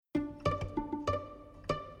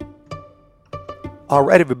All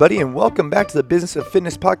right, everybody, and welcome back to the Business of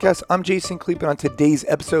Fitness podcast. I'm Jason Kleep, and on today's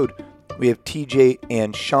episode, we have TJ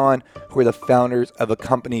and Sean, who are the founders of a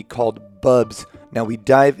company called Bubs. Now, we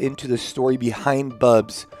dive into the story behind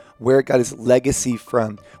Bubs, where it got its legacy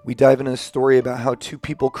from. We dive into the story about how two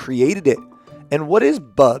people created it. And what is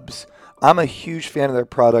Bubs? I'm a huge fan of their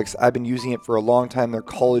products. I've been using it for a long time, their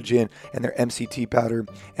collagen and their MCT powder.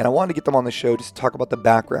 And I wanted to get them on the show to talk about the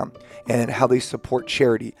background and how they support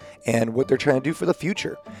charity and what they're trying to do for the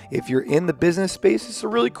future. If you're in the business space, it's a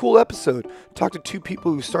really cool episode. Talk to two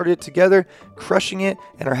people who started it together, crushing it,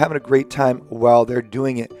 and are having a great time while they're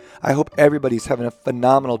doing it. I hope everybody's having a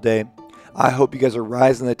phenomenal day. I hope you guys are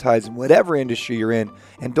rising the tides in whatever industry you're in.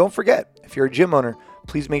 And don't forget, if you're a gym owner,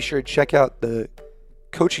 please make sure to check out the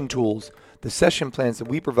coaching tools, the session plans that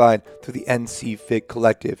we provide through the NC Fit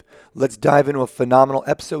Collective. Let's dive into a phenomenal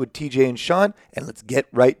episode with TJ and Sean, and let's get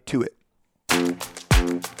right to it.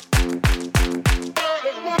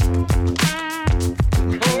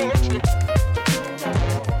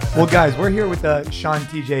 Well, guys, we're here with Sean and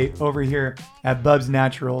TJ over here at Bubs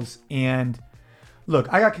Naturals, and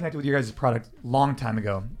look, I got connected with your guys' product a long time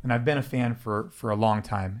ago, and I've been a fan for a long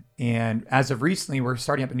time. And as of recently, we're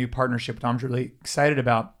starting up a new partnership that I'm really excited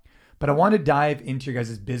about. But I want to dive into your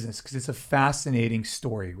guys' business because it's a fascinating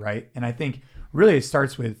story, right? And I think really it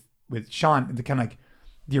starts with Sean, the kind of like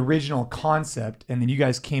the original concept, and then you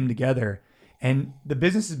guys came together. And the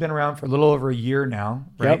business has been around for a little over a year now,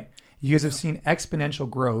 right? Yep. You guys have seen exponential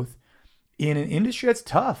growth in an industry that's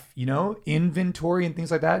tough, inventory and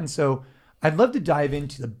things like that. And so I'd love to dive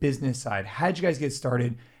into the business side. How did you guys get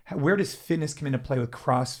started? Where does fitness come into play with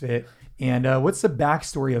CrossFit? And what's the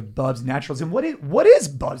backstory of Bubs Naturals? And what is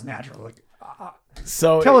Bubs Naturals?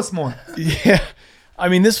 So tell us more. Yeah, I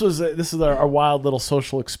mean, this is our wild little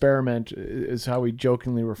social experiment, is how we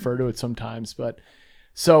jokingly refer to it sometimes. But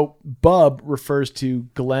so Bub refers to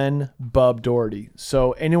Glenn Bub Doherty.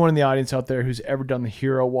 So anyone in the audience out there who's ever done the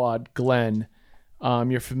Hero WOD Glenn,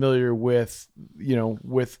 you're familiar with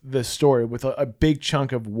this story, with a big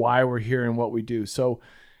chunk of why we're here and what we do. So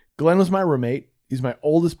Glenn was my roommate. He's my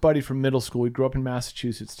oldest buddy from middle school. We grew up in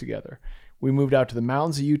Massachusetts together. We moved out to the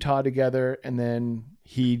mountains of Utah together, and then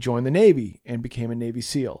he joined the Navy and became a Navy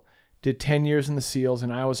SEAL. Did 10 years in the SEALs,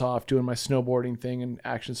 and I was off doing my snowboarding thing and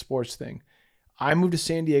action sports thing. I moved to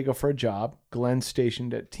San Diego for a job. Glenn's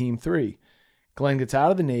stationed at Team 3. Glenn gets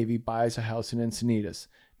out of the Navy, buys a house in Encinitas.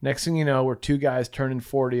 Next thing you know, we're two guys turning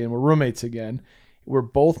 40 and we're roommates again. We're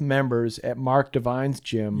both members at Mark Devine's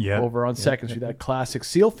gym over on 2nd Street, that classic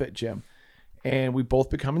SEAL Fit gym. And we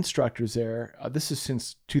both become instructors there. This is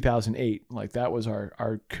since 2008. Like, that was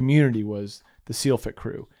our community, was the SEAL Fit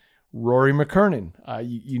crew. Rory McKernan,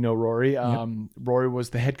 you know Rory. Rory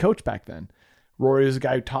was the head coach back then. Rory was the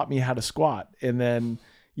guy who taught me how to squat and then,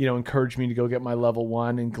 encouraged me to go get my level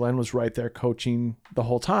 1. And Glenn was right there coaching the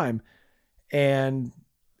whole time. And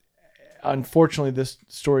unfortunately, this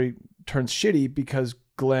story turns shitty because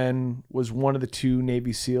Glenn was one of the 2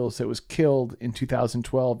 Navy SEALs that was killed in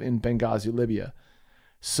 2012 in Benghazi, Libya.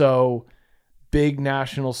 So big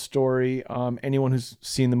national story. Anyone who's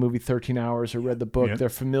seen the movie 13 Hours or read the book, they're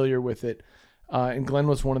familiar with it. And Glenn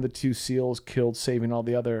was one of the 2 SEALs killed, saving all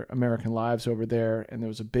the other American lives over there. And there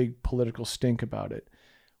was a big political stink about it.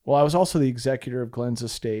 Well, I was also the executor of Glenn's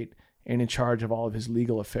estate and in charge of all of his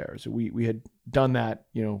legal affairs. We had done that,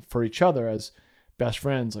 for each other as best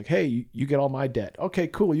friends. Like, hey, you get all my debt. Okay,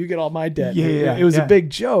 cool. You get all my debt. It was a big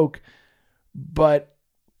joke, but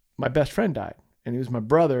my best friend died, and he was my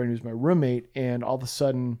brother, and he was my roommate. And all of a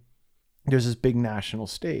sudden there's this big national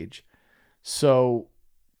stage. So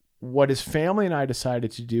what his family and I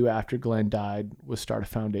decided to do after Glenn died was start a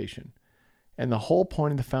foundation. And the whole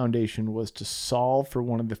point of the foundation was to solve for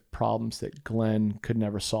one of the problems that Glenn could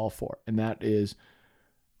never solve for. And that is,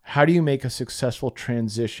 how do you make a successful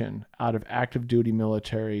transition out of active duty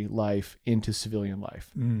military life into civilian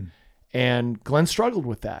life? And Glenn struggled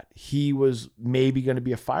with that. He was maybe going to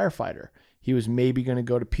be a firefighter. He was maybe going to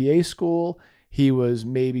go to PA school. He was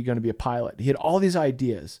maybe going to be a pilot. He had all these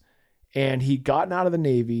ideas, and he'd gotten out of the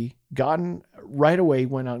Navy, right away,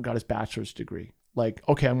 went out and got his bachelor's degree. Like,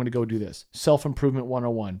 okay, I'm going to go do this. Self-improvement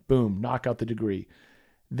 101. Boom, knock out the degree.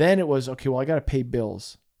 Then it was, okay, well, I got to pay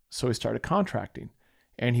bills. So he started contracting.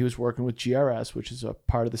 And he was working with GRS, which is a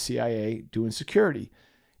part of the CIA, doing security.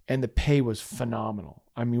 And the pay was phenomenal.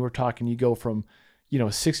 I mean, we're talking, you go from, a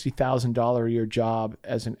 $60,000 a year job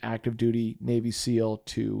as an active duty Navy SEAL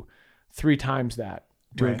to 3 times that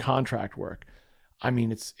doing contract work. I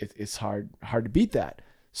mean, it's hard to beat that.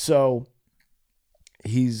 So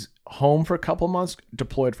he's home for a couple months,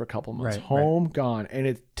 deployed for a couple months, gone, and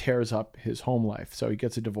it tears up his home life. So he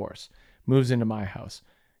gets a divorce. moves into my house.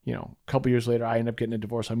 You know, a couple years later, I end up getting a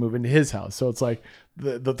divorce. I move into his house. So it's like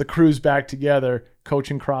the crew's back together,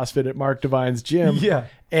 coaching CrossFit at Mark Devine's gym. Yeah.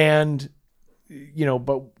 And, you know,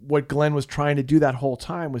 but what Glenn was trying to do that whole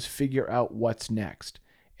time was figure out what's next.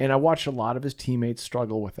 And I watched a lot of his teammates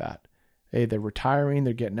struggle with that. They're retiring,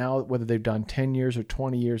 they're getting out, whether they've done 10 years or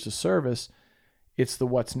 20 years of service, it's the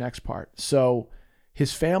what's next part. So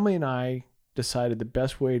his family and I decided the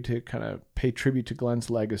best way to kind of pay tribute to Glenn's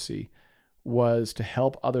legacy was to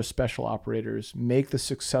help other special operators make the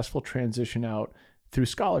successful transition out through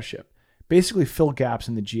scholarship, basically fill gaps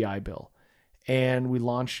in the GI Bill. And we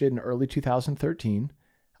launched it in early 2013,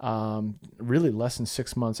 really less than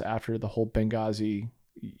 6 months after the whole Benghazi,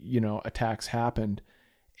 you know, attacks happened.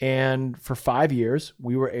 And for 5 years,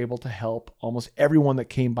 we were able to help almost everyone that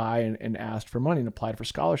came by and asked for money and applied for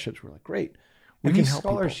scholarships. We're like, great. We can help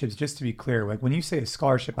scholarships, just to be clear, like when you say a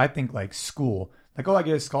scholarship, I think like school. Like, oh, I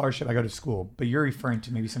get a scholarship, I go to school. But you're referring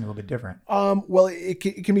to maybe something a little bit different. Well, it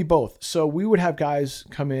can be both. So we would have guys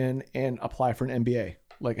come in and apply for an MBA.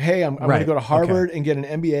 Like, hey, I'm going to go to Harvard and get an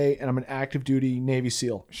MBA, and I'm an active duty Navy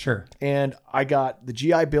SEAL. Sure. And I got the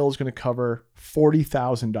GI Bill is going to cover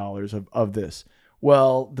 $40,000 of this.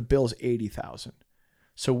 Well, the bill's $80,000.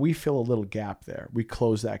 So we fill a little gap there. We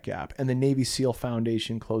close that gap. And the Navy SEAL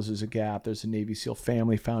Foundation closes a gap. There's a Navy SEAL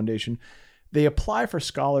Family Foundation. They apply for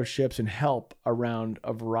scholarships and help around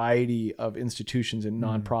a variety of institutions and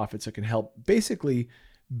nonprofits that can help basically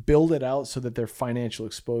build it out so that their financial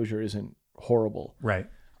exposure isn't horrible. Right.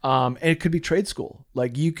 And it could be trade school.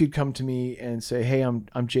 Like you could come to me and say, hey, I'm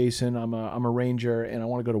Jason. I'm a ranger and I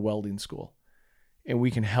want to go to welding school. And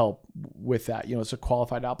we can help with that. You know, it's a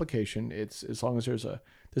qualified application. It's as long as there's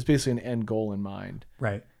basically an end goal in mind.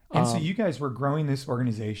 Right. And so you guys were growing this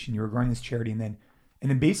organization, you were growing this charity, and then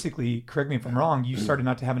basically, correct me if I'm wrong, you started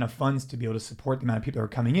not to have enough funds to be able to support the amount of people that were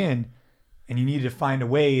coming in, and you needed to find a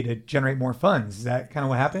way to generate more funds. Is that kind of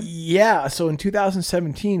what happened? Yeah. So in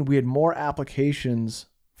 2017, we had more applications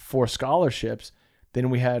for scholarships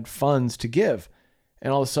than we had funds to give.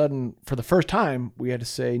 And all of a sudden, for the first time, we had to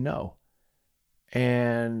say no.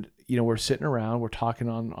 And, you know, we're sitting around, we're talking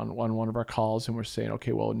on one of our calls, and we're saying,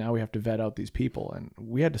 okay, well, now we have to vet out these people. And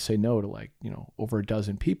we had to say no to like, you know, over a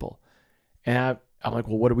dozen people. And I'm like,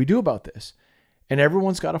 well, what do we do about this? And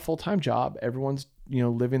everyone's got a full-time job. Everyone's, you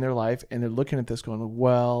know, living their life, and they're looking at this going,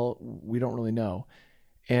 well, we don't really know.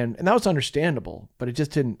 And that was understandable, but it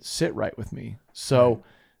just didn't sit right with me. So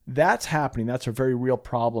that's happening. That's a very real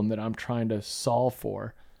problem that I'm trying to solve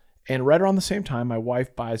for. And right around the same time, my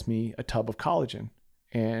wife buys me a tub of collagen,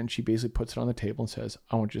 and she basically puts it on the table and says,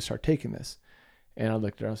 I want you to start taking this. And I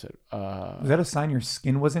looked at her and I said, was that a sign your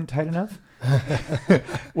skin wasn't tight enough?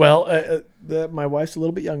 Well, my wife's a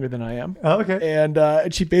little bit younger than I am. Oh, okay.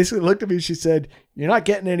 And she basically looked at me and she said, you're not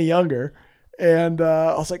getting any younger. And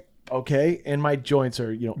I was like, okay. And my joints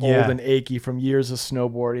are, you know, old and achy from years of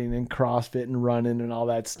snowboarding and CrossFit and running and all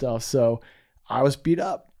that stuff. So I was beat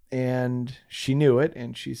up, and she knew it.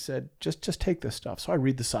 And she said, just take this stuff. So I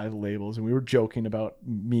read the side of the labels, and we were joking about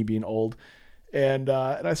me being old. And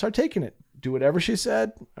I started taking it. Do whatever she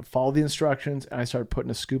said. I followed the instructions, and I started putting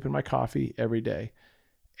a scoop in my coffee every day.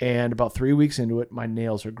 And about 3 weeks into it, my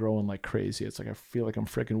nails are growing like crazy. It's like I feel like I'm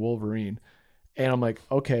freaking Wolverine. And I'm like,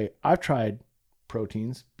 okay, I've tried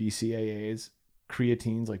proteins, BCAAs,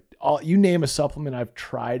 creatines, like you name a supplement, I've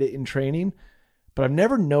tried it in training, but I've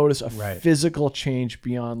never noticed a physical change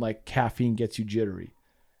beyond like caffeine gets you jittery.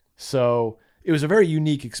 So it was a very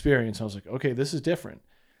unique experience. I was like, okay, this is different.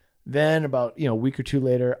 Then about, you know, a week or two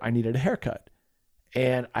later, I needed a haircut,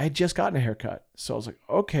 and I had just gotten a haircut. So I was like,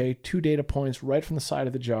 okay, 2 data points right from the side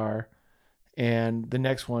of the jar. And the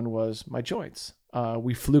next one was my joints.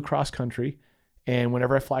 We flew cross country, and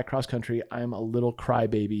whenever I fly cross country, I'm a little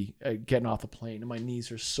crybaby getting off the plane, and my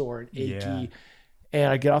knees are sore and achy. Yeah.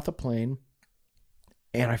 And I get off the plane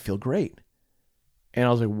and I feel great. And I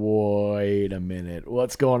was like, wait a minute,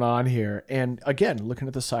 what's going on here? And again, looking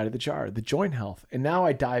at the side of the jar, the joint health. And now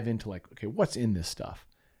I dive into like, okay, what's in this stuff?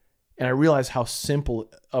 And I realize how simple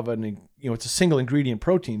of it's a single ingredient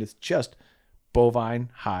protein. It's just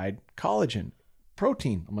bovine hide collagen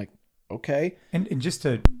protein. I'm like, okay. And just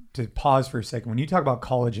to pause for a second, when you talk about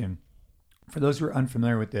collagen, for those who are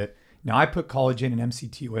unfamiliar with it, now I put collagen and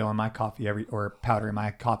MCT oil in my coffee or powder in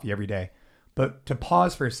my coffee every day. But to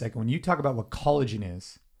pause for a second, when you talk about what collagen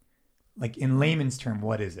is, like in layman's term,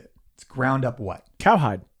 what is it? It's ground up what?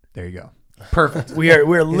 Cowhide. There you go. Perfect.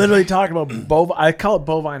 We're literally talking about bovine. I call it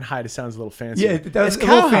bovine hide. It sounds a little fancy. Yeah, that's a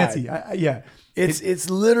little fancy. Yeah. It's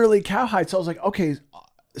literally cowhide. So I was like, okay,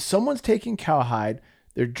 someone's taking cowhide,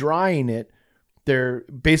 they're drying it, they're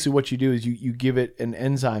basically what you do is you give it an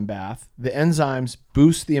enzyme bath. The enzymes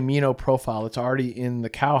boost the amino profile that's already in the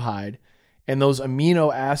cowhide, and those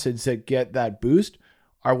amino acids that get that boost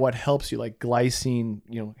are what helps you, like glycine,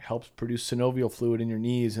 helps produce synovial fluid in your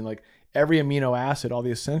knees, and like every amino acid, all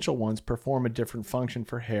the essential ones perform a different function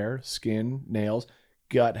for hair, skin, nails,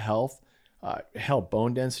 gut health,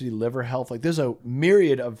 bone density, liver health. Like there's a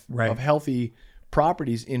myriad of healthy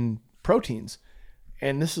properties in proteins.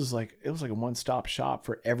 And this is it was like a one-stop shop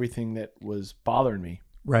for everything that was bothering me.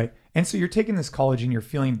 Right. And so you're taking this collagen, you're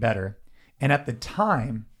feeling better. And at the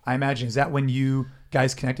time, I imagine, is that when you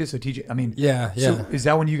guys connected? So TJ, yeah. So is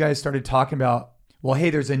that when you guys started talking about, well, hey,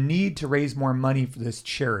 there's a need to raise more money for this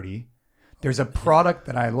charity. There's a product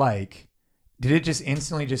that I like. Did it just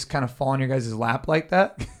instantly just kind of fall in your guys' lap like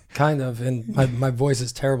that? Kind of. And my voice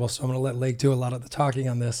is terrible, so I'm going to let Lake do a lot of the talking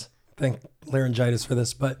on this. Thank laryngitis for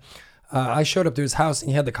this. But I showed up to his house and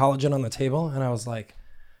he had the collagen on the table. And I was like,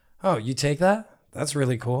 oh, you take that? That's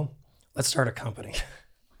really cool. Let's start a company.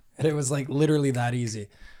 And it was like literally that easy.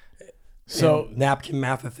 So and Nap can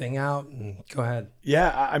map the thing out and go ahead.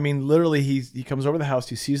 Yeah. I mean, literally he comes over the house.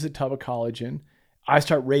 He sees the tub of collagen. I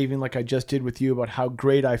start raving like I just did with you about how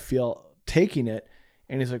great I feel taking it.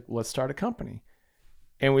 And he's like, well, let's start a company.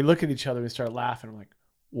 And we look at each other and start laughing. I'm like,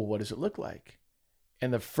 well, what does it look like?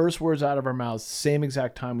 And the first words out of our mouths, same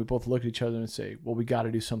exact time, we both look at each other and say, well, we got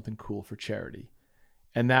to do something cool for charity.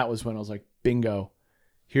 And that was when I was like, bingo,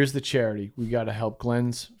 here's the charity. We got to help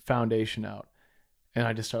Glenn's foundation out. And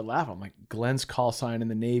I just started laughing. I'm like, Glenn's call sign in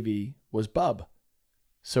the Navy was Bub.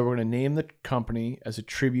 So we're going to name the company as a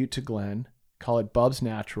tribute to Glenn, call it Bub's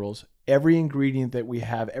Naturals. Every ingredient that we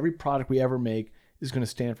have, every product we ever make is going to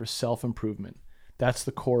stand for self-improvement. That's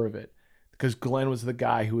the core of it. Because Glenn was the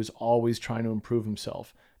guy who was always trying to improve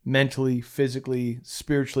himself mentally, physically,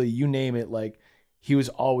 spiritually, you name it. Like he was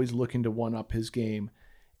always looking to one up his game.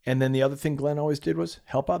 And then the other thing Glenn always did was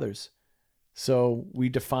help others. So we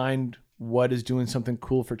defined what is doing something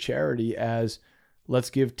cool for charity as let's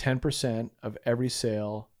give 10% of every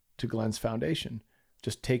sale to Glenn's foundation.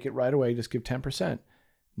 Just take it right away. Just give 10%.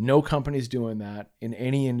 No company's doing that in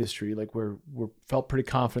any industry. Like we're felt pretty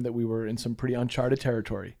confident that we were in some pretty uncharted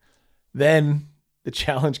territory. Then the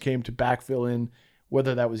challenge came to backfill in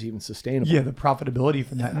whether that was even sustainable. Yeah, the profitability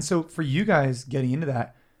from that. And so for you guys getting into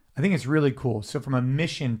that, I think it's really cool. So from a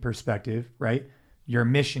mission perspective, right? Your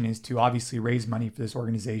mission is to obviously raise money for this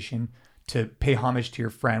organization, to pay homage to your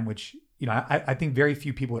friend, which, I think very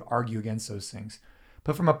few people would argue against those things.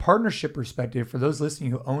 But from a partnership perspective, for those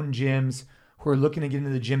listening who own gyms, who are looking to get into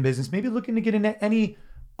the gym business, maybe looking to get into any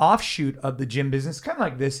offshoot of the gym business, kind of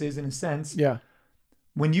like this is in a sense. Yeah.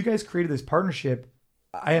 When you guys created this partnership,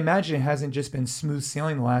 I imagine it hasn't just been smooth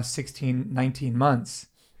sailing the last 16, 19 months.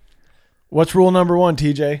 What's rule number 1,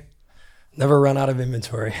 TJ? Never run out of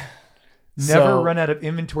inventory. Never run out of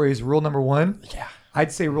inventory is rule number 1. Yeah.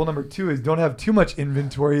 I'd say rule number 2 is don't have too much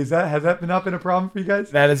inventory. Has that not been a problem for you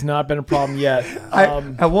guys? That has not been a problem yet.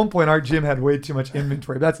 At one point, our gym had way too much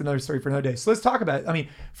inventory. That's another story for another day. So let's talk about it. I mean,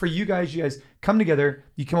 for you guys come together,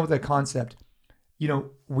 you come up with that concept.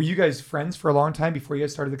 Were you guys friends for a long time before you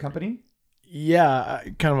guys started the company? Yeah,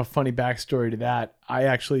 kind of a funny backstory to that.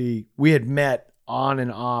 We had met on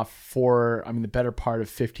and off for, the better part of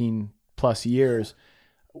 15 plus years.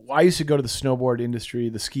 I used to go to the snowboard industry,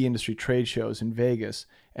 the ski industry trade shows in Vegas,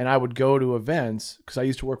 and I would go to events because I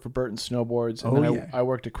used to work for Burton Snowboards, and I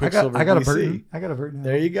worked at Quicksilver. I got DC. I got a Burton.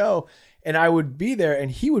 There you go. And I would be there, and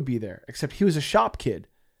he would be there, except he was a shop kid.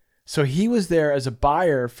 So he was there as a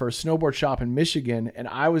buyer for a snowboard shop in Michigan, and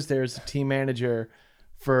I was there as the team manager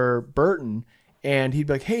for Burton. And he'd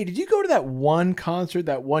be like, hey, did you go to that one concert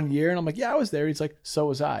that one year? And I'm like, yeah, I was there. He's like, so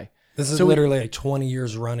was I. This is literally like 20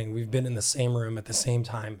 years running. We've been in the same room at the same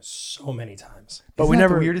time so many times. But we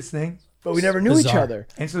never the weirdest thing. But we never knew each other.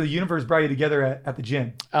 And so the universe brought you together at the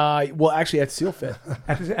gym. Well, actually at SealFit.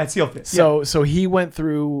 at SealFit. So he went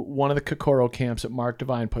through one of the Kokoro camps that Mark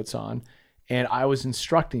Devine puts on, and I was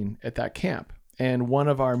instructing at that camp. And one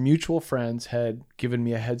of our mutual friends had given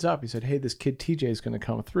me a heads up. He said, hey, this kid TJ is going to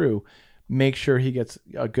come through. Make sure he gets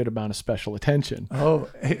a good amount of special attention. Oh,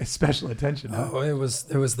 special attention. Huh? Oh, it was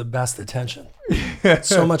the best attention.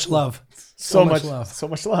 So much love. So much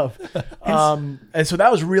love. And so that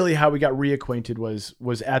was really how we got reacquainted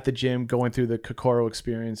was at the gym, going through the Kokoro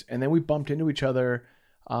experience. And then we bumped into each other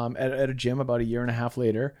at a gym about a year and a half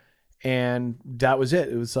later. And that was it.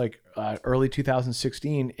 It was like early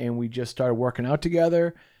 2016. And we just started working out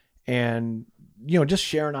together and, just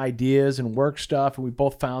sharing ideas and work stuff. And we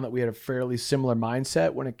both found that we had a fairly similar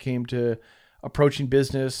mindset when it came to approaching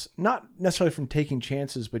business, not necessarily from taking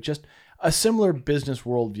chances, but just a similar business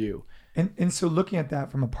worldview. And so looking at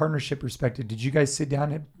that from a partnership perspective, did you guys sit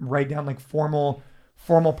down and write down like formal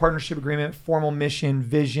partnership agreement, formal mission,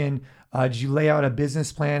 vision? Did you lay out a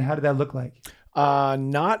business plan? How did that look like?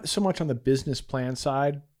 Not so much on the business plan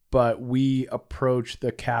side, but we approach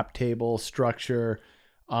the cap table structure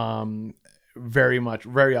very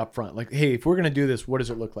upfront. Like, hey, if we're going to do this, what does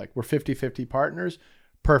it look like? We're 50-50 partners.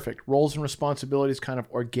 Perfect. Roles and responsibilities kind of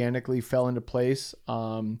organically fell into place.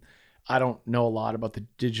 I don't know a lot about the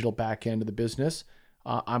digital back end of the business.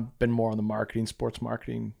 I've been more on the marketing, sports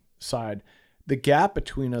marketing side. The gap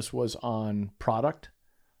between us was on product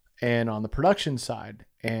and on the production side.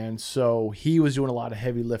 And so he was doing a lot of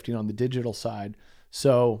heavy lifting on the digital side.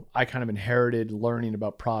 So I kind of inherited learning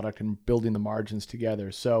about product and building the margins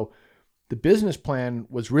together. So the business plan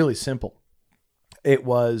was really simple. It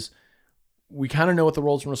was, we kind of know what the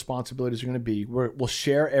roles and responsibilities are going to be. We'll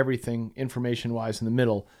share everything information-wise in the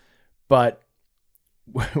middle. But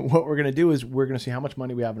what we're going to do is we're going to see how much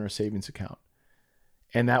money we have in our savings account.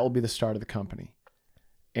 And that will be the start of the company.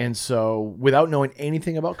 And so without knowing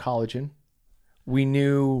anything about collagen, we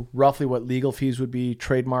knew roughly what legal fees would be,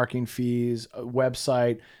 trademarking fees, a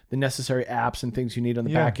website, the necessary apps and things you need on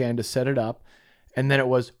the back end to set it up. And then it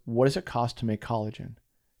was, what does it cost to make collagen?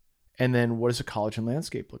 And then what does a collagen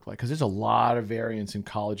landscape look like? Because there's a lot of variance in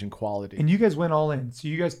collagen quality. And you guys went all in. So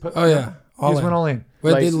you guys put... Oh, yeah. You guys went all in.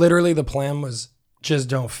 Well, literally, the plan was just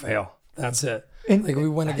don't fail. That's it. And, like we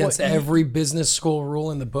went against every business school rule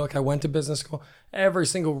in the book. I went to business school. Every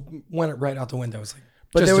single went right out the window. It was like,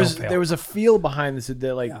 but there was a feel behind this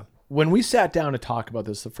that like when we sat down to talk about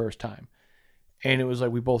this the first time, and it was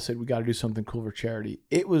like we both said we got to do something cool for charity.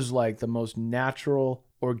 It was like the most natural,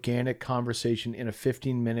 organic conversation in a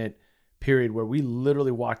 15-minute period where we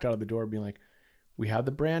literally walked out of the door being like, we have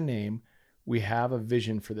the brand name, we have a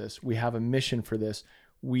vision for this, we have a mission for this.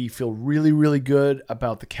 We feel really, really good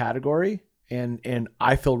about the category, and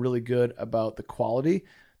I feel really good about the quality.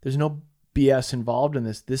 There's no BS involved in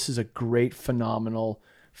this. This is a great, phenomenal,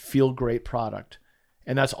 feel great product.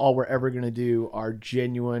 And that's all we're ever going to do are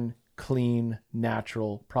genuine, clean,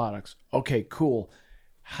 natural products. Okay, cool.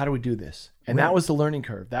 How do we do this? And that was the learning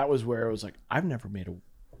curve. That was where it was like, I've never made a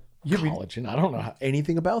collagen. I don't know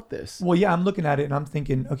anything about this. Well, yeah, I'm looking at it and I'm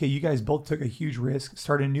thinking, okay, you guys both took a huge risk,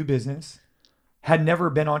 started a new business, had never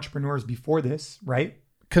been entrepreneurs before this, right?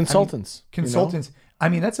 Consultants. I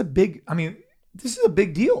mean, this is a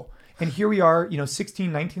big deal. And here we are,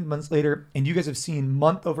 16, 19 months later, and you guys have seen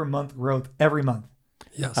month over month growth every month.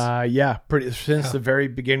 Yes. Since the very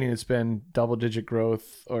beginning, it's been double-digit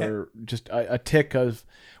growth or just a tick of.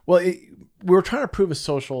 Well, we were trying to prove a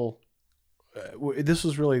social. This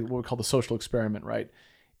was really what we call the social experiment, right?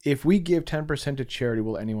 If we give 10% to charity,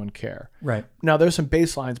 will anyone care? Right. Now, there's some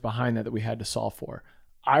baselines behind that we had to solve for.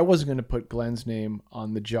 I wasn't going to put Glenn's name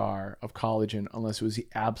on the jar of collagen unless it was the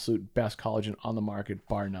absolute best collagen on the market,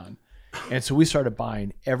 bar none. And so we started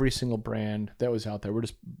buying every single brand that was out there. We're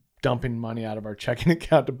just dumping money out of our checking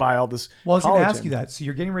account to buy all this. Well, I was going to ask you that. So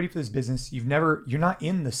you're getting ready for this business. You're not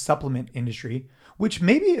in the supplement industry, which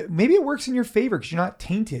maybe it works in your favor because you're not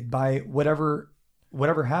tainted by whatever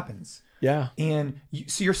happens. Yeah. And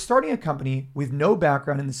so you're starting a company with no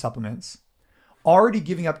background in the supplements, already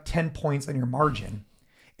giving up 10 points on your margin,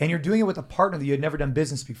 and you're doing it with a partner that you had never done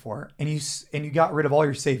business before, and you got rid of all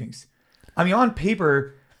your savings. I mean, on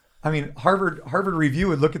paper, Harvard Review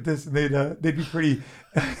would look at this and they'd be pretty.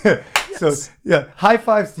 So yeah, high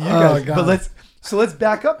fives to you guys. God. But let's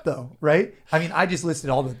back up though, right? I mean, I just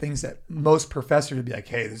listed all the things that most professors would be like,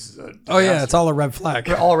 hey, this is a disaster. Oh yeah, it's all a red flag.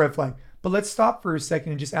 All a red flag. But let's stop for a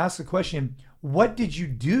second and just ask the question: what did you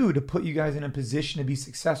do to put you guys in a position to be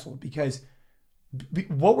successful? Because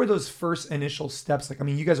what were those first initial steps like? I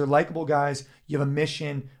mean, you guys are likable guys. You have a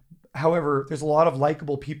mission. However, there's a lot of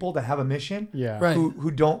likable people that have a mission Right.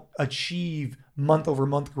 who don't achieve month over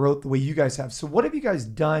month growth the way you guys have. So what have you guys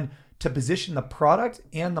done to position the product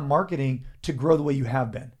and the marketing to grow the way you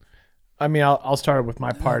have been? I mean, I'll start with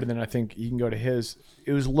my part, and then I think you can go to his.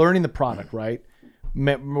 It was learning the product, right?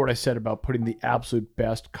 Remember what I said about putting the absolute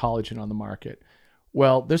best collagen on the market.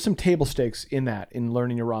 Well, there's some table stakes in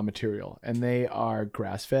learning your raw material, and they are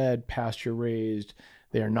grass-fed, pasture-raised,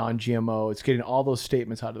 they are non-GMO. It's getting all those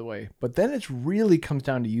statements out of the way. But then it really comes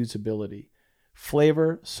down to usability,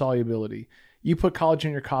 flavor, solubility. You put collagen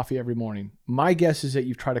in your coffee every morning. My guess is that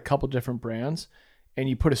you've tried a couple different brands, and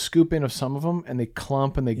you put a scoop in of some of them, and they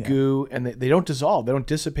clump and they goo, and they don't dissolve. They don't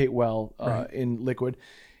dissipate well in liquid.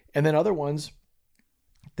 And then other ones,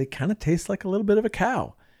 they kind of taste like a little bit of a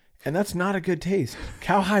cow. And that's not a good taste.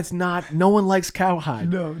 Cowhide's not, no one likes cowhide.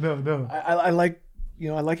 No. I like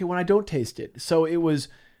it when I don't taste it. So it was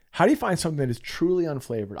how do you find something that is truly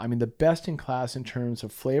unflavored? I mean, the best in class in terms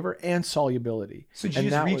of flavor and solubility. So did you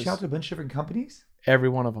just reach out to a bunch of different companies? Every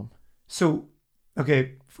one of them. So,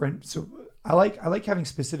 okay, friend. So I like having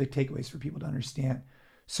specific takeaways for people to understand.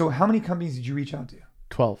 So how many companies did you reach out to?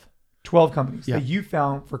 12. 12 companies Yeah. that you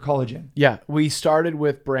found for collagen. Yeah, we started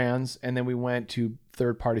with brands and then we went to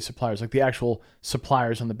third-party suppliers, like the actual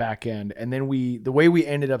suppliers on the back end. And then the way we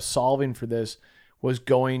ended up solving for this was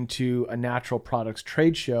going to a natural products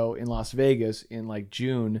trade show in Las Vegas in like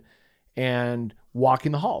June and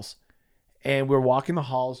walking the halls. And we're walking the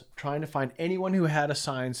halls trying to find anyone who had a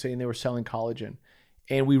sign saying they were selling collagen.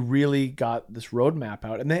 And we really got this roadmap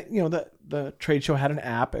out. And then, the trade show had an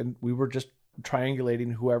app and we were just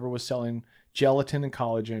triangulating whoever was selling gelatin and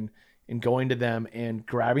collagen and going to them and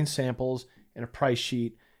grabbing samples and a price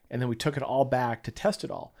sheet. And then we took it all back to test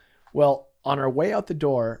it all. Well, on our way out the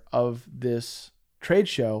door of this trade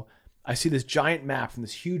show, I see this giant map from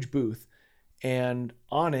this huge booth, and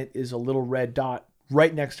on it is a little red dot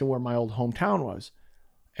right next to where my old hometown was.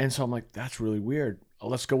 And so I'm like, that's really weird.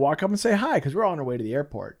 Let's go walk up and say hi, because we're on our way to the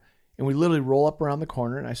airport. And we literally roll up around the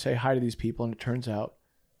corner and I say hi to these people, and it turns out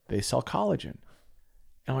they sell collagen.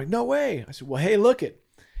 And I'm like, no way. I said, well, hey, look it.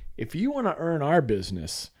 If you want to earn our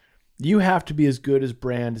business, you have to be as good as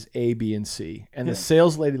brands A, B, and C. And the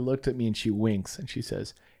sales lady looked at me and she winks and she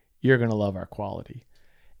says, you're going to love our quality.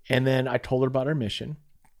 And then I told her about our mission,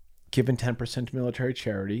 giving 10% to military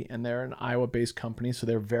charity. And they're an Iowa-based company, so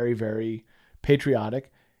they're very, very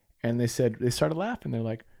patriotic. And they started laughing. They're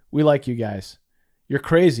like, we like you guys. You're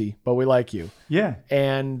crazy, but we like you. Yeah.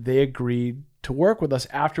 And they agreed to work with us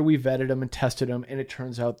after we vetted them and tested them. And it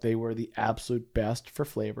turns out they were the absolute best for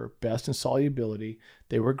flavor, best in solubility.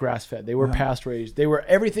 They were grass-fed. They were pasture-raised. They were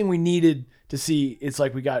everything we needed to see. It's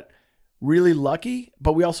like we got really lucky,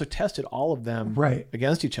 but we also tested all of them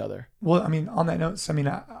against each other. Well, I mean, on that note, so, I mean,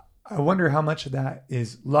 I wonder how much of that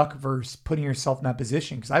is luck versus putting yourself in that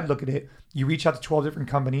position. Because I'd look at it, you reach out to 12 different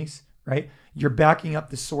companies, right? You're backing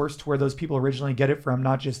up the source to where those people originally get it from,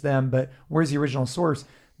 not just them, but where's the original source?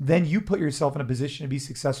 Then you put yourself in a position to be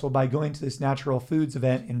successful by going to this natural foods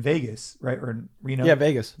event in Vegas, right? Or in Reno. Yeah,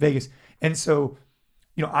 Vegas. And so,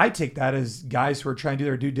 I take that as guys who are trying to do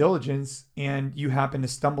their due diligence, and you happen to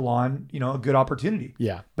stumble on, a good opportunity.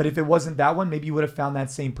 Yeah. But if it wasn't that one, maybe you would have found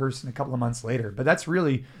that same person a couple of months later. But that's a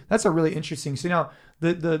really interesting. So now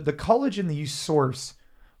the collagen that you source,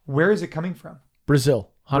 where is it coming from?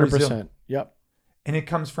 Brazil, 100%. Brazil. Yep. And it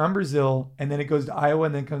comes from Brazil, and then it goes to Iowa,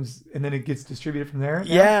 and then it gets distributed from there.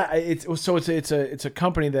 Yeah, it's a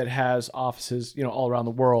company that has offices, all around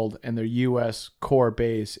the world, and their U.S. core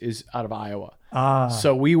base is out of Iowa.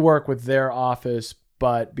 So we work with their office,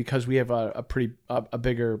 but because we have a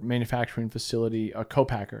bigger manufacturing facility, a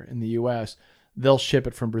co-packer in the U.S., they'll ship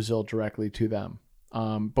it from Brazil directly to them.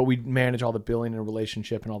 But we manage all the billing and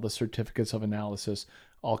relationship, and all the certificates of analysis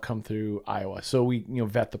all come through Iowa. So we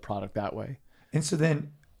vet the product that way. And so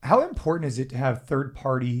then how important is it to have third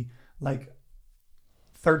party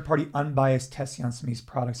unbiased testing on some of these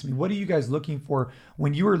products? I mean, what are you guys looking for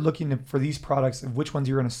when you are looking for these products, of which ones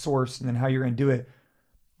you're going to source and then how you're going to do it?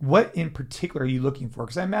 What in particular are you looking for?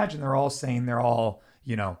 Because I imagine they're all saying they're all,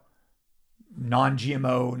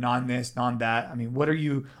 non-GMO, non-this, non-that. I mean,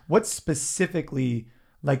 what specifically,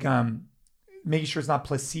 making sure it's not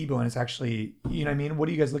placebo and it's actually, what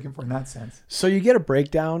are you guys looking for in that sense? So you get a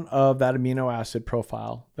breakdown of that amino acid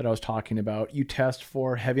profile that I was talking about. You test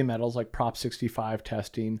for heavy metals like Prop 65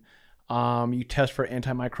 testing. You test for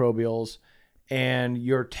antimicrobials, and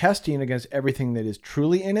you're testing against everything that is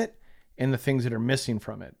truly in it and the things that are missing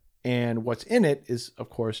from it. And what's in it is,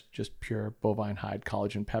 of course, just pure bovine hide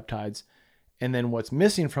collagen peptides. And then what's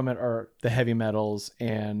missing from it are the heavy metals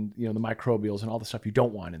and, the microbials and all the stuff you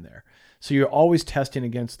don't want in there. So you're always testing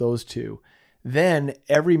against those two. Then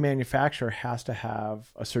every manufacturer has to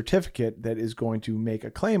have a certificate that is going to make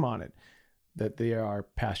a claim on it, that they are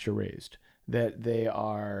pasture raised, that they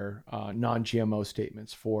are non-GMO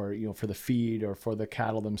statements for the feed or for the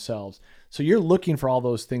cattle themselves. So you're looking for all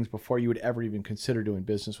those things before you would ever even consider doing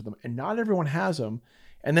business with them. And not everyone has them.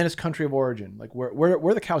 And then it's country of origin, like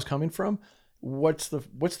where the cow's coming from. What's the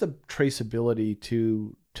traceability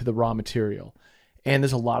to the raw material? And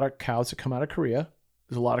there's a lot of cows that come out of Korea.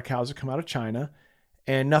 There's a lot of cows that come out of China,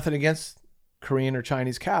 and nothing against Korean or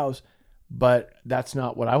Chinese cows, but that's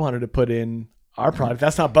not what I wanted to put in our product.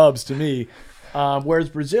 That's not Bubs to me.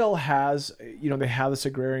 Whereas Brazil has, they have this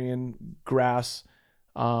agrarian grass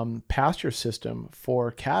pasture system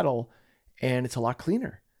for cattle, and it's a lot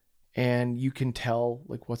cleaner. And you can tell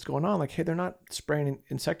what's going on. Hey, they're not spraying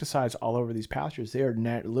insecticides all over these pastures. They are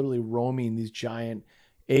literally roaming these giant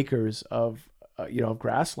acres of of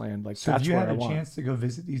grassland. Like So that's have you where had I a want. chance to go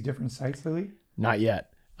visit these different sites, Lily? Not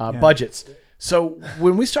yet. Yeah. Budgets. So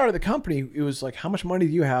when we started the company, it was like, how much money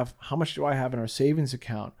do you have? How much do I have in our savings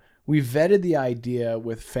account? We vetted the idea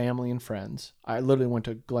with family and friends. I literally went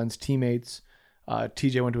to Glenn's teammates.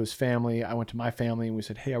 TJ went to his family. I went to my family, and we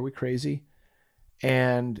said, hey, are we crazy?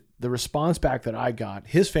 And the response back that I got,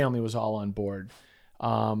 his family was all on board.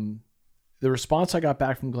 The response I got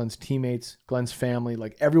back from Glenn's teammates, Glenn's family,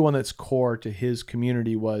 like everyone that's core to his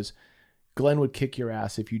community was, Glenn would kick your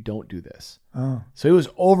ass if you don't do this. Oh, So it was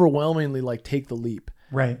overwhelmingly like, take the leap,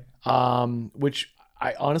 right. which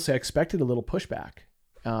I honestly expected a little pushback.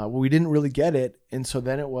 We didn't really get it. And so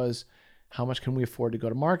then it was, how much can we afford to go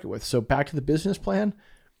to market with? So back to the business plan.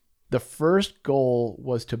 The first goal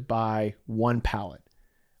was to buy one pallet.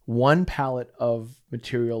 One pallet of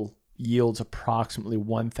material yields approximately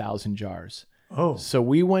 1,000 jars. Oh, So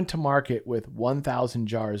we went to market with 1,000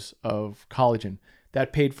 jars of collagen.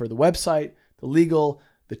 That paid for the website, the legal,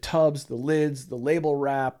 the tubs, the lids, the label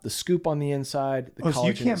wrap, the scoop on the inside, the collagen so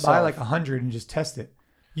you can't itself. buy like 100 and just test it.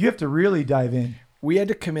 You have to really dive in. We had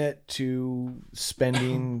to commit to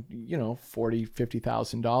spending, $40,000,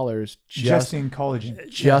 $50,000 Just in collagen.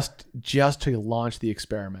 just to launch the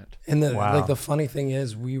experiment. And Wow. the funny thing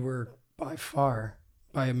is, we were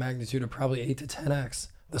by a magnitude of probably 8 to 10x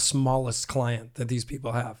the smallest client that these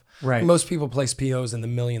people have. Right. Most people place POs in the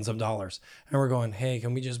millions of dollars, and we're going, hey,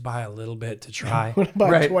 can we just buy a little bit to try?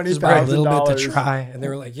 Right. Just buy a little bit to $20,000. try, and they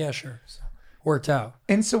were like, yeah, sure. So, worked out.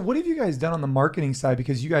 And so what have you guys done on the marketing side?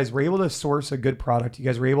 Because you guys were able to source a good product. You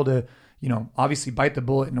guys were able to, obviously bite the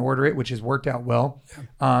bullet and order it, which has worked out well.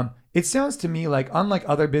 It sounds to me like, unlike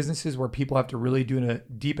other businesses where people have to really do a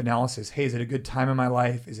deep analysis, hey, is it a good time in my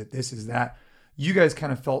life? Is it this, is that? You guys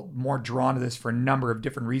kind of felt more drawn to this for a number of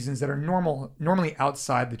different reasons that are normally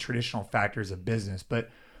outside the traditional factors of business. But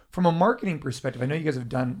from a marketing perspective, I know you guys have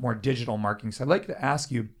done more digital marketing. So I'd like to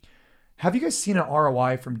ask you, have you guys seen an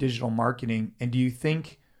ROI from digital marketing? And do you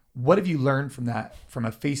think, what have you learned from that, from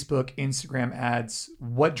a Facebook, Instagram ads?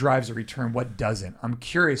 What drives a return? What doesn't? I'm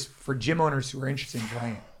curious for gym owners who are interested in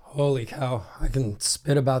trying it. Holy cow. I can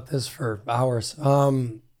spit about this for hours.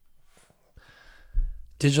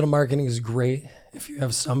 Digital marketing is great if you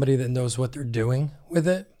have somebody that knows what they're doing with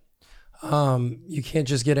it. You can't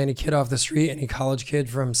just get any kid off the street, any college kid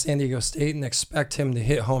from San Diego State, and expect him to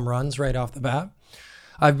hit home runs right off the bat.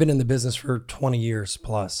 I've been in the business for 20 years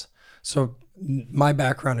plus. So my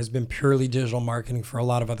background has been purely digital marketing for a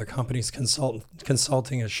lot of other companies,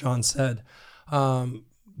 consulting, as Sean said.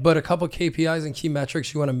 But a couple KPIs and key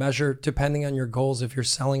metrics you want to measure depending on your goals. If you're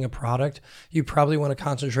selling a product, you probably want to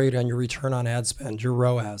concentrate on your return on ad spend, your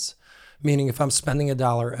ROAS. Meaning if I'm spending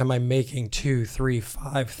 $1, am I making $2, $3,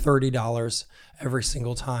 $5, $30 every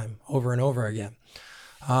single time over and over again?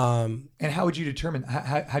 And how would you determine,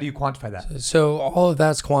 how do you quantify that? So all of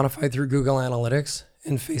that's quantified through Google Analytics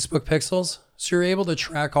and Facebook Pixels. So you're able to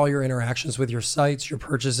track all your interactions with your sites, your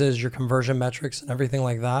purchases, your conversion metrics, and everything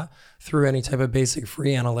like that through any type of basic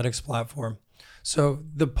free analytics platform. So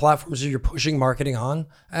the platforms that you're pushing marketing on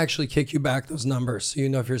actually kick you back those numbers so you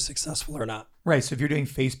know if you're successful or not. Right. So if you're doing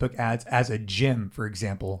Facebook ads as a gym, for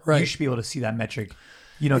example, Right. you should be able to see that metric.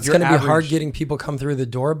 It's going to be hard getting people come through the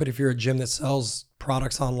door, but if you're a gym that sells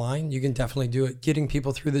products online, you can definitely do it. Getting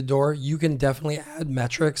people through the door, you can definitely add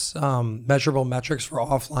metrics, measurable metrics for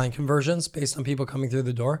offline conversions based on people coming through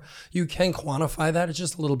the door. You can quantify that. It's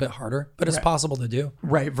just a little bit harder, but it's possible to do.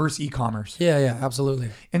 Right. Versus e-commerce. Yeah,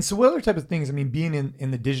 absolutely. And so what other type of things, being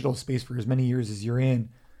in the digital space for as many years as you're in,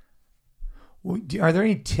 are there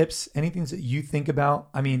any tips, any things that you think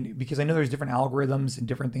about? Because I know there's different algorithms and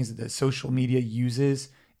different things that the social media uses.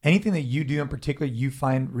 Anything that you do in particular you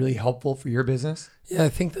find really helpful for your business? Yeah, I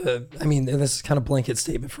think and this is kind of blanket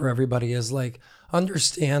statement for everybody, is like,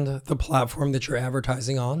 understand the platform that you're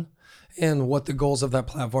advertising on and what the goals of that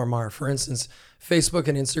platform are. For instance, Facebook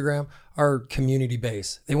and Instagram are community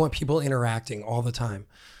based. They want people interacting all the time.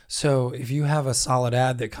 So if you have a solid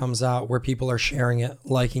ad that comes out where people are sharing it,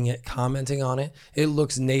 liking it, commenting on it, it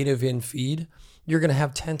looks native in feed, you're going to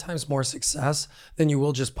have 10 times more success than you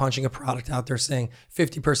will just punching a product out there saying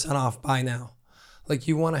 50% off, buy now. Like,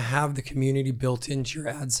 you want to have the community built into your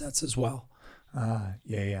ad sets as well.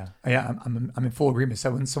 Yeah. I'm in full agreement.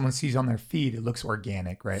 So when someone sees on their feed, it looks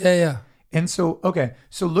organic, right? Yeah. And so, okay,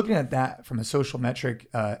 so looking at that from a social metric,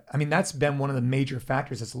 that's been one of the major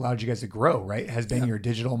factors that's allowed you guys to grow, right? Has been your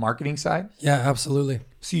digital marketing side. Yeah, absolutely.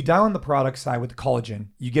 So you dial in the product side with the collagen,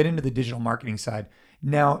 you get into the digital marketing side.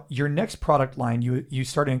 Now, your next product line, you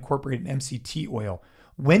started incorporating MCT oil.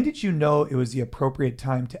 When did you know it was the appropriate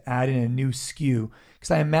time to add in a new SKU?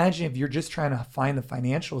 Because I imagine if you're just trying to find the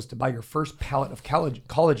financials to buy your first pallet of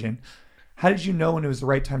collagen, how did you know when it was the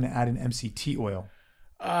right time to add an MCT oil?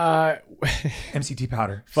 MCT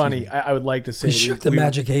powder. Funny. I would like to say We shook the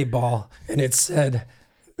magic 8-ball and it said,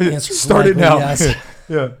 answer Start it now. Yes.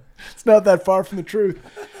 Yeah. It's not that far from the truth.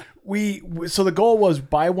 So the goal was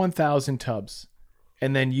buy 1,000 tubs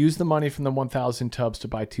and then use the money from the 1,000 tubs to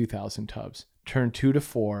buy 2,000 tubs. Turn 2 to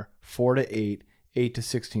 4, 4 to 8, 8 to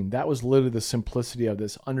 16. That was literally the simplicity of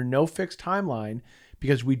this under no fixed timeline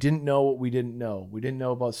because we didn't know what we didn't know. We didn't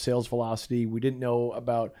know about sales velocity. We didn't know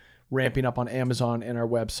about ramping up on Amazon and our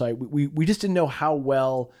website. We just didn't know how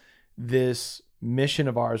well this mission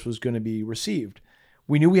of ours was going to be received.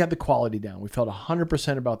 We knew we had the quality down. We felt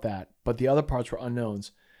 100% about that, but the other parts were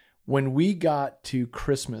unknowns. When we got to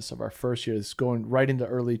Christmas of our first year, this is going right into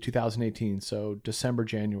early 2018, so December,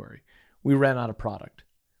 January, we ran out of product.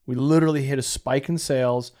 We literally hit a spike in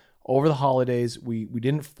sales over the holidays. We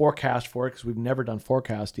didn't forecast for it because we've never done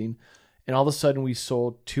forecasting. And all of a sudden we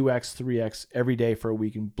sold 2x, 3x every day for a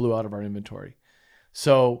week and blew out of our inventory.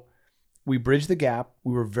 So we bridged the gap.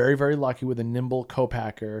 We were very, very lucky with a nimble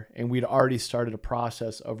co-packer, and we'd already started a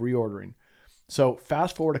process of reordering. So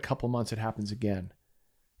fast forward a couple months, it happens again.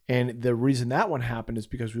 And the reason that one happened is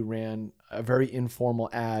because we ran a very informal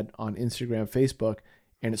ad on Instagram, Facebook,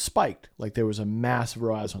 and it spiked. Like there was a massive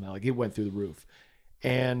rise on that. Like it went through the roof.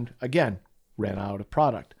 And again, ran out of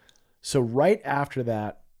product. So right after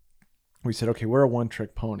that, we said, okay, we're a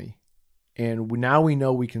one-trick pony. And now we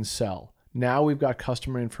know we can sell. Now we've got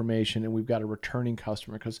customer information and we've got a returning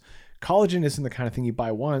customer because collagen isn't the kind of thing you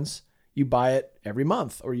buy once. You buy it every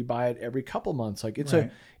month or you buy it every couple months. Like it's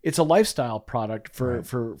a lifestyle product for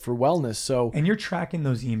wellness. So and you're tracking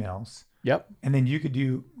those emails. Yep. And then you could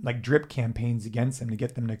do like drip campaigns against them to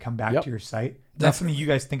get them to come back to your site. That's something you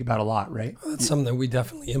guys think about a lot, right? That's something that we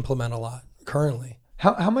definitely implement a lot currently.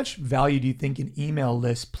 How much value do you think an email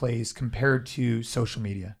list plays compared to social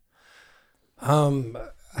media?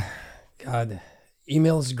 God,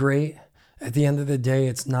 email is great. At the end of the day,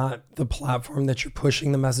 it's not the platform that you're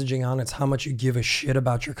pushing the messaging on. It's how much you give a shit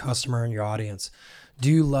about your customer and your audience.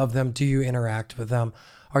 Do you love them? Do you interact with them?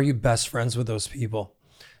 Are you best friends with those people?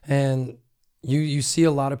 And you see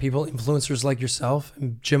a lot of people, influencers like yourself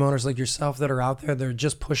and gym owners like yourself that are out there, they're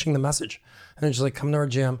just pushing the message. And they're just like, come to our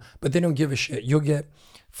gym, but they don't give a shit. You'll get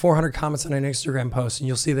 400 comments on an Instagram post and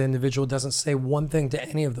you'll see the individual doesn't say one thing to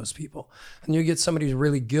any of those people. And you get somebody who's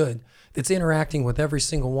really good that's interacting with every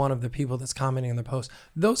single one of the people that's commenting on the post.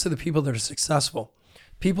 Those are the people that are successful.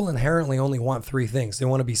 People inherently only want 3 things. They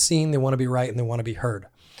want to be seen, they want to be right, and they want to be heard.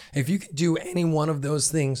 If you can do any one of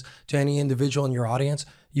those things to any individual in your audience,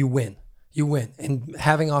 you win. You win. And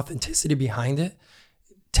having authenticity behind it,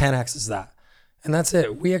 10x is that. And that's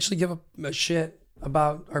it. We actually give a shit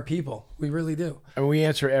about our people. We really do. And we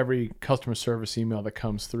answer every customer service email that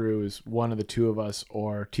comes through is one of the 2 of us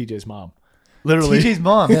or TJ's mom. Literally. TJ's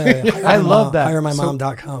mom. Yeah. I love that.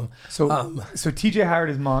 HireMyMom.com. So TJ hired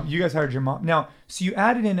his mom. You guys hired your mom. Now, so you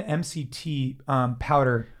added in MCT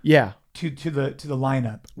powder. Yeah. To the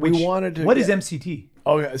lineup. We wanted to. What is MCT?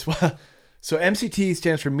 Oh, yes. So MCT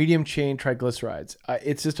stands for medium chain triglycerides.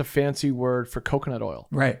 It's just a fancy word for coconut oil.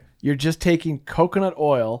 Right. You're just taking coconut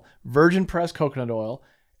oil, virgin pressed coconut oil,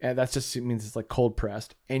 and that just means it's like cold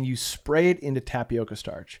pressed, and you spray it into tapioca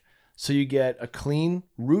starch. So you get a clean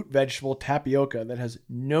root vegetable tapioca that has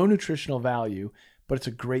no nutritional value, but it's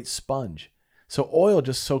a great sponge. So oil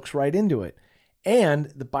just soaks right into it.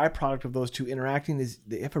 And the byproduct of those 2 interacting is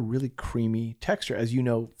they have a really creamy texture, as you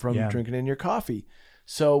know from drinking in your coffee.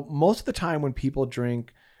 So most of the time when people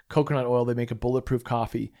drink coconut oil, they make a bulletproof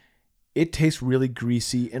coffee. It tastes really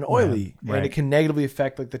greasy and oily, and it can negatively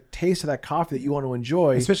affect like the taste of that coffee that you want to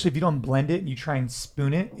enjoy. Especially if you don't blend it and you try and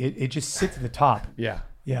spoon it, it just sits at the top. Yeah.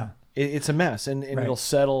 Yeah. It's a mess and it'll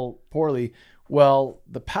settle poorly. Well,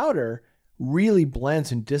 the powder really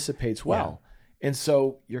blends and dissipates well. And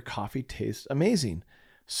so your coffee tastes amazing.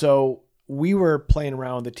 So we were playing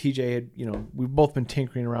around with the TJ had, we've both been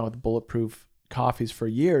tinkering around with bulletproof coffees for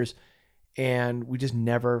years, and we just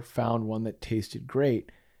never found one that tasted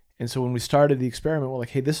great. And so when we started the experiment, we're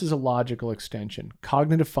like, hey, this is a logical extension.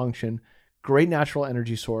 Cognitive function, great natural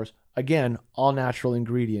energy source. Again, all natural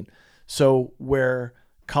ingredient. So where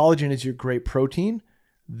collagen is your great protein,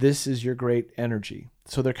 this is your great energy.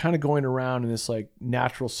 So they're kind of going around in this like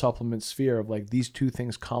natural supplement sphere of like these 2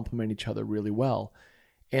 things complement each other really well.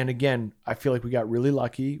 And again, I feel like we got really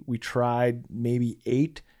lucky. We tried maybe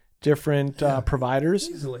 8 different providers,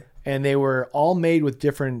 Easily. And they were all made with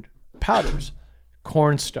different powders,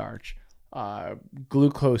 cornstarch,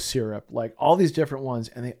 glucose syrup, like all these different ones,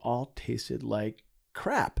 and they all tasted like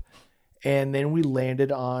crap. And then we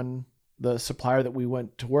landed on the supplier that we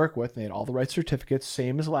went to work with. They had all the right certificates,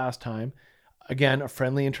 same as last time. Again, a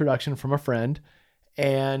friendly introduction from a friend.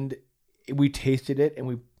 And we tasted it and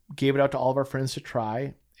we gave it out to all of our friends to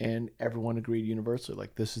try. And everyone agreed universally,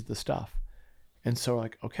 like, this is the stuff. And so we're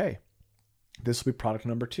like, okay, this will be product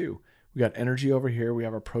number 2. We got energy over here. We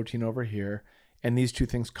have our protein over here. And these two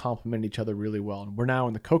things complement each other really well. And we're now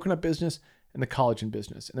in the coconut business and the collagen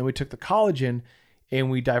business. And then we took the collagen and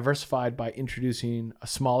we diversified by introducing a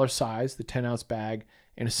smaller size, the 10-ounce bag,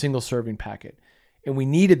 and a single serving packet. And we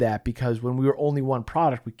needed that because when we were only one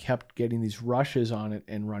product, we kept getting these rushes on it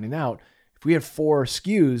and running out. If we had 4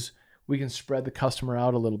 SKUs, we can spread the customer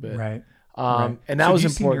out a little bit. Right. And that was important.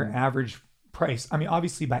 important. Your average price. I mean,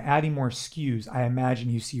 obviously, by adding more SKUs, I imagine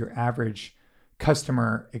you see your average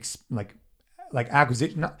customer like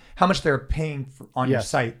acquisition, how much they're paying on your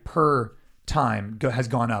site per time has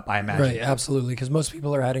gone up, I imagine. Right, absolutely, because most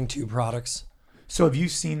people are adding 2 products. So have you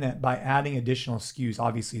seen that by adding additional SKUs,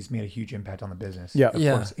 obviously it's made a huge impact on the business? Yeah, of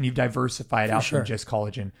course. And you've diversified out from just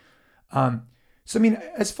collagen. So, I mean,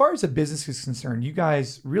 as far as the business is concerned, you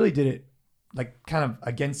guys really did it like kind of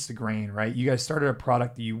against the grain, right? You guys started a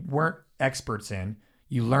product that you weren't experts in.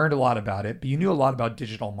 You learned a lot about it, but you knew a lot about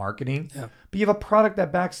digital marketing. Yeah. But you have a product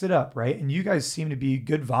that backs it up, right? And you guys seem to be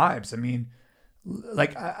good vibes.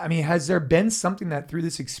 I mean, has there been something that through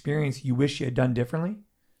this experience you wish you had done differently?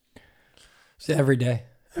 See, every day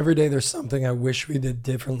there's something I wish we did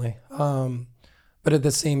differently. But at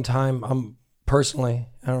the same time, I'm not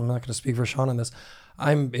going to speak for Sean on this,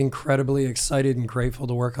 I'm incredibly excited and grateful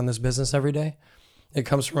to work on this business every day. It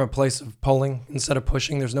comes from a place of pulling instead of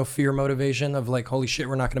pushing. There's no fear motivation of like, holy shit,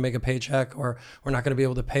 we're not going to make a paycheck or we're not going to be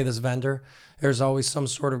able to pay this vendor. There's always some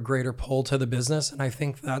sort of greater pull to the business. And I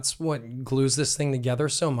think that's what glues this thing together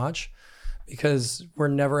so much, because we're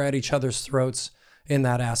never at each other's throats in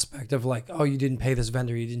that aspect of like, oh, you didn't pay this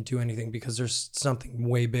vendor, you didn't do anything, because there's something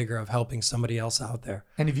way bigger of helping somebody else out there.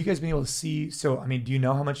 And have you guys been able to see, so, I mean, do you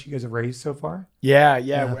know how much you guys have raised so far? Yeah.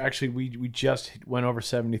 Actually, we just went over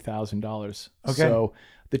 $70,000. Okay. So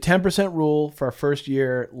the 10% rule for our first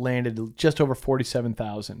year landed just over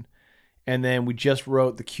 $47,000. And then we just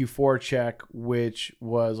wrote the Q4 check, which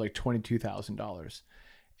was like $22,000.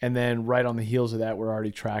 And then right on the heels of that, we're already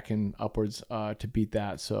tracking upwards to beat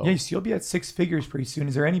that. So you'll be at 6 figures pretty soon.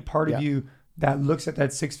 Is there any part of you that looks at that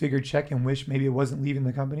 6-figure check and wish maybe it wasn't leaving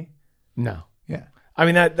the company? No. Yeah. I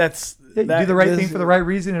mean, that's you do the right thing for the right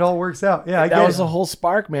reason. It all works out. Yeah, that was the whole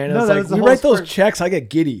spark, man. No, it's like we write those checks, I get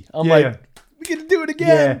giddy. I'm we get to do it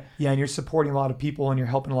again. Yeah, and you're supporting a lot of people and you're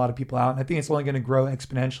helping a lot of people out. And I think it's only going to grow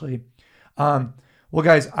exponentially. Well,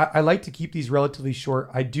 guys, I like to keep these relatively short.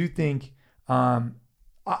 I do think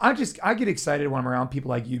I get excited when I'm around people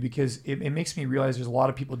like you, because it makes me realize there's a lot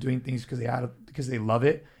of people doing things because they love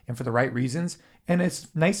it and for the right reasons. And it's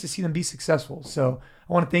nice to see them be successful. So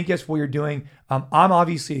I want to thank you guys for what you're doing. I'm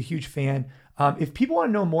obviously a huge fan. If people want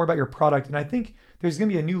to know more about your product, and I think there's going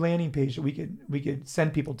to be a new landing page that we could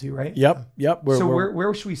send people to, right? Yep.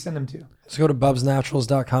 Where should we send them to? Let's go to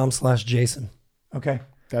bubsnaturals.com/Jason. Okay.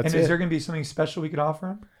 Is there going to be something special we could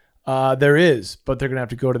offer them? There is, but they're going to have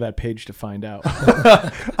to go to that page to find out.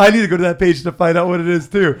 I need to go to that page to find out what it is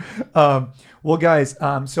too. Well, guys,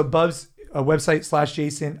 so Bubs website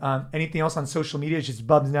 /Jason. Anything else on social media? It's just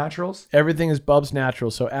Bubs Naturals. Everything is Bubs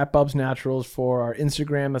Naturals. So at Bubs Naturals for our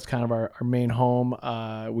Instagram, that's kind of our main home.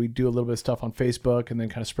 We do a little bit of stuff on Facebook and then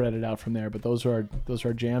kind of spread it out from there. But those are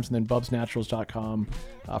our jams. And then bubsnaturals.com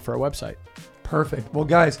for our website. Perfect. Well,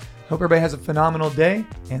 guys, hope everybody has a phenomenal day,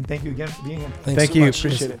 and thank you again for being here. Thanks Thank so you. much.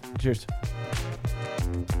 Appreciate it. Cheers.